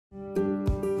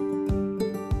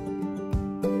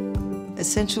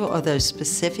Essential are those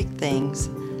specific things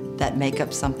that make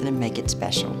up something and make it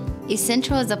special.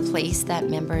 Essential is a place that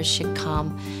members should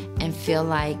come and feel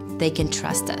like they can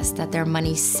trust us, that their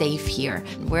money's safe here.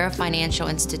 We're a financial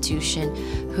institution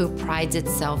who prides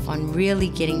itself on really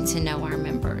getting to know our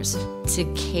members, to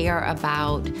care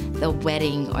about the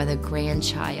wedding or the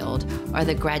grandchild or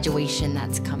the graduation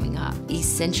that's coming up.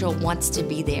 Essential wants to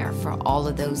be there for all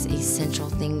of those essential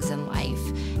things in life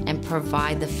and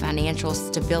provide the financial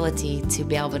stability to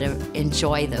be able to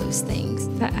enjoy those things.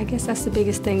 I guess that's the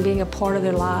biggest thing, being a part of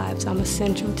their lives. I'm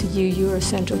essential to you, you're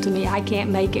essential to me. I can't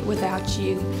make it without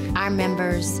you. Our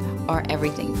members are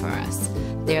everything for us.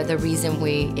 They're the reason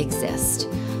we exist.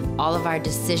 All of our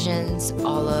decisions,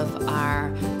 all of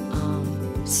our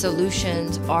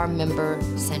solutions are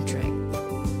member-centric.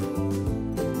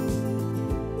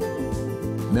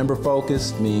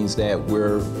 Member-focused means that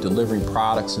we're delivering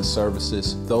products and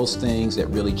services, those things that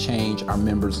really change our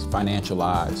members' financial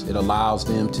lives. It allows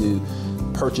them to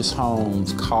purchase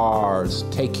homes, cars,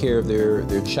 take care of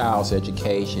their child's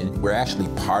education. We're actually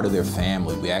part of their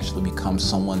family. We actually become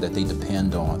someone that they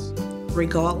depend on.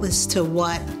 Regardless to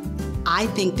what I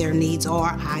think their needs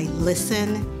are, I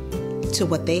listen to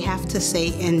what they have to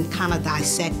say and kind of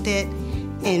dissect it,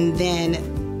 and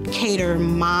then cater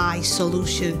my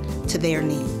solution to their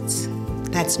needs.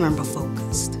 That's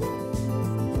member-focused.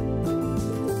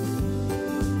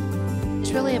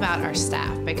 It's really about our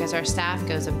staff, because our staff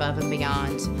goes above and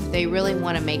beyond. They really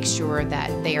want to make sure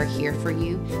that they are here for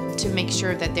you, to make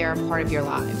sure that they're a part of your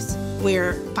lives.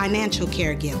 We're financial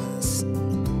caregivers.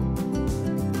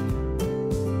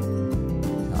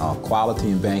 Quality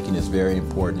in banking is very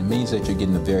important. It means that you're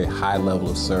getting a very high level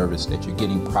of service, that you're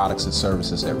getting products and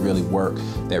services that really work,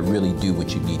 that really do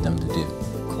what you need them to do.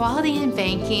 Quality in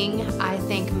banking, I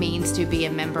think, means to be a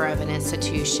member of an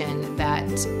institution that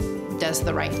does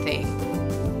the right thing.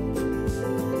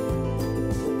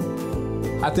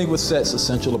 I think what sets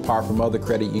Essential apart from other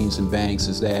credit unions and banks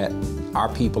is that our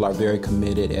people are very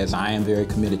committed, as I am very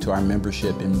committed to our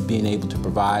membership, and being able to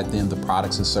provide them the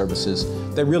products and services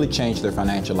that really change their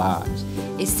financial lives.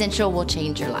 Essential will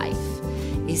change your life.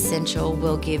 Essential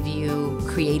will give you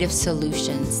creative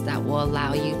solutions that will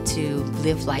allow you to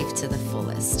live life to the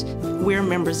fullest. We're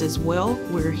members as well.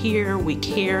 We're here, we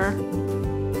care.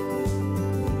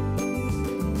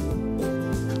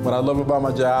 What I love about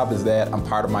my job is that I'm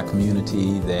part of my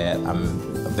community, that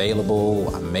I'm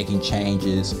available, I'm making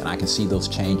changes, and I can see those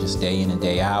changes day in and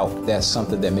day out. That's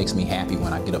something that makes me happy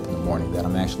when I get up in the morning, that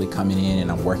I'm actually coming in and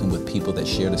I'm working with people that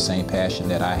share the same passion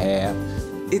that I have.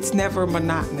 It's never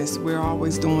monotonous. We're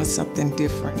always doing something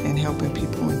different and helping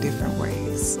people in different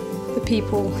ways. The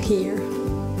people here,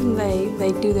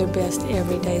 they do their best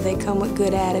every day. They come with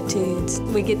good attitudes.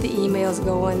 We get the emails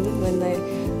going when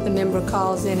the member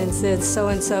calls in and says,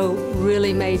 so-and-so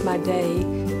really made my day.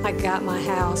 I got my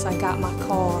house, I got my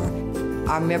car.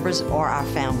 Our members are our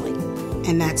family.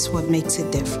 And that's what makes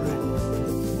it different.